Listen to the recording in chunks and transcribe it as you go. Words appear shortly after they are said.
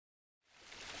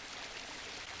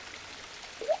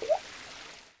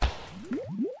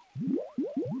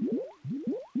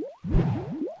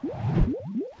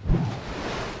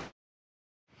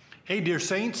Hey, dear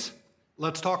saints,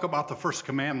 let's talk about the first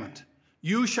commandment.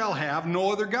 You shall have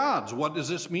no other gods. What does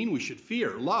this mean? We should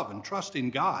fear, love, and trust in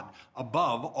God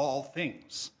above all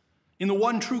things. In the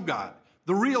one true God,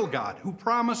 the real God, who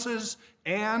promises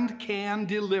and can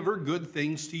deliver good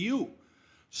things to you.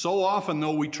 So often,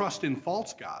 though, we trust in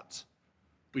false gods.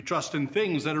 We trust in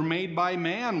things that are made by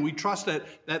man. We trust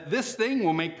that this thing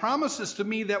will make promises to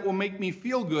me that will make me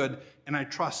feel good, and I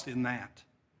trust in that.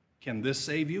 Can this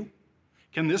save you?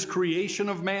 Can this creation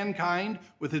of mankind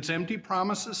with its empty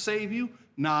promises save you?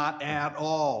 Not at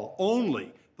all.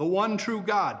 Only the one true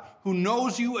God who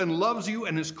knows you and loves you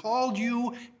and has called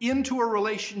you into a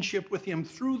relationship with him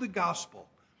through the gospel.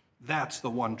 That's the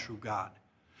one true God.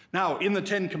 Now, in the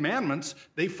Ten Commandments,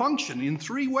 they function in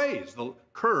three ways: the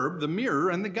curb, the mirror,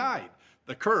 and the guide.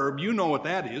 The curb, you know what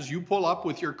that is. You pull up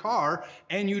with your car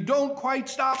and you don't quite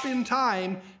stop in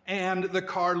time and the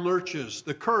car lurches.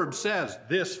 The curb says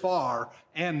this far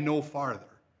and no farther.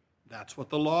 That's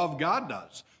what the law of God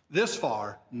does. This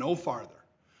far, no farther.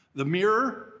 The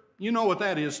mirror, you know what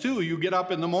that is too. You get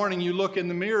up in the morning, you look in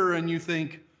the mirror and you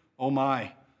think, oh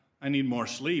my, I need more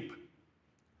sleep.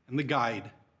 And the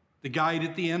guide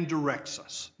at the end directs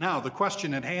us. Now, the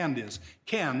question at hand is,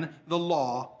 can the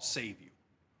law save you?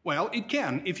 Well, it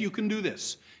can if you can do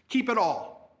this. Keep it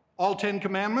all 10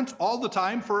 commandments, all the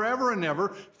time, forever and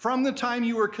ever, from the time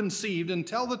you were conceived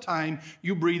until the time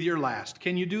you breathe your last.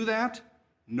 Can you do that?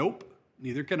 Nope,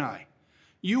 neither can I.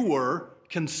 You were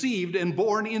conceived and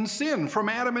born in sin from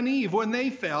Adam and Eve when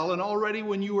they fell, and already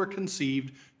when you were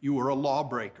conceived, you were a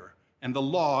lawbreaker. And the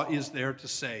law is there to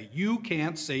say, you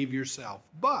can't save yourself.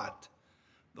 But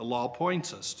the law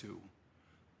points us to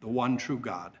the one true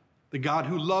God, the God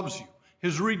who loves you,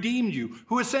 has redeemed you,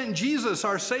 who has sent Jesus,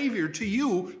 our Savior, to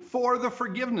you for the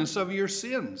forgiveness of your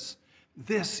sins.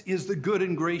 This is the good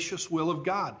and gracious will of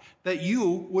God, that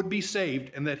you would be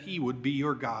saved and that he would be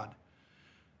your God.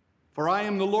 For I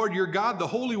am the Lord your God, the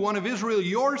Holy One of Israel,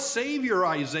 your Savior,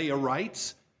 Isaiah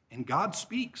writes, and God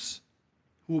speaks,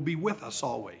 who will be with us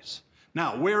always.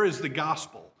 Now, where is the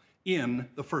gospel in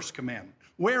the first commandment?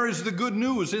 Where is the good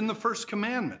news in the first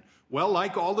commandment? Well,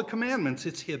 like all the commandments,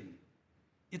 it's hidden.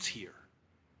 It's here.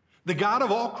 The God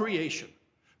of all creation,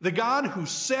 the God who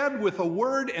said with a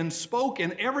word and spoke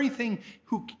and everything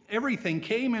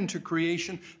came into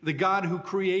creation, the God who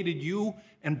created you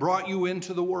and brought you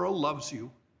into the world loves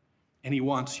you, and he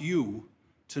wants you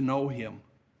to know him.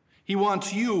 He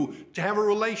wants you to have a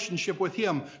relationship with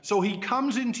him. So he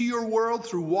comes into your world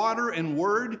through water and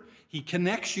word. He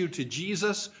connects you to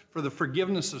Jesus for the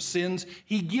forgiveness of sins.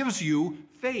 He gives you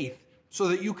faith so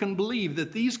that you can believe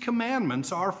that these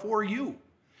commandments are for you.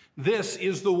 This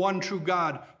is the one true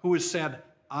God who has said,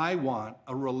 I want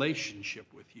a relationship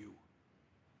with you.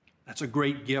 That's a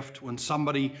great gift when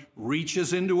somebody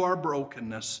reaches into our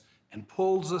brokenness and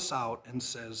pulls us out and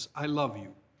says, I love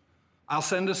you. I'll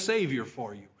send a Savior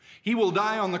for you. He will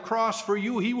die on the cross for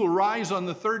you. He will rise on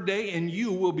the third day, and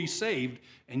you will be saved,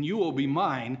 and you will be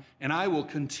mine, and I will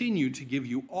continue to give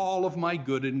you all of my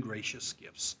good and gracious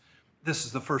gifts. This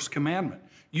is the first commandment.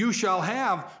 You shall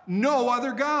have no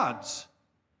other gods.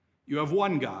 You have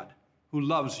one God who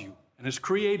loves you and has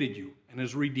created you and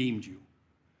has redeemed you.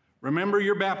 Remember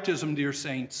your baptism, dear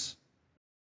saints.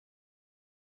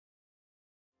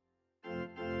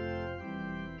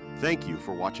 Thank you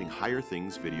for watching Higher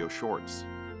Things video shorts.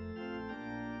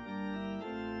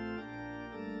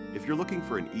 If you're looking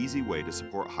for an easy way to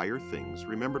support Higher Things,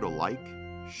 remember to like,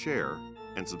 share,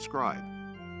 and subscribe.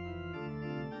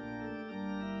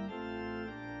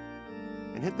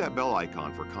 And hit that bell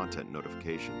icon for content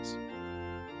notifications.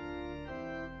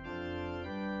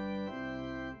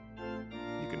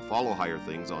 You can follow Higher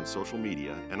Things on social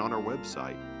media and on our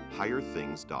website,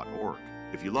 higherthings.org.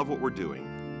 If you love what we're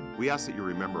doing, we ask that you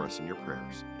remember us in your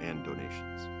prayers and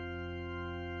donations.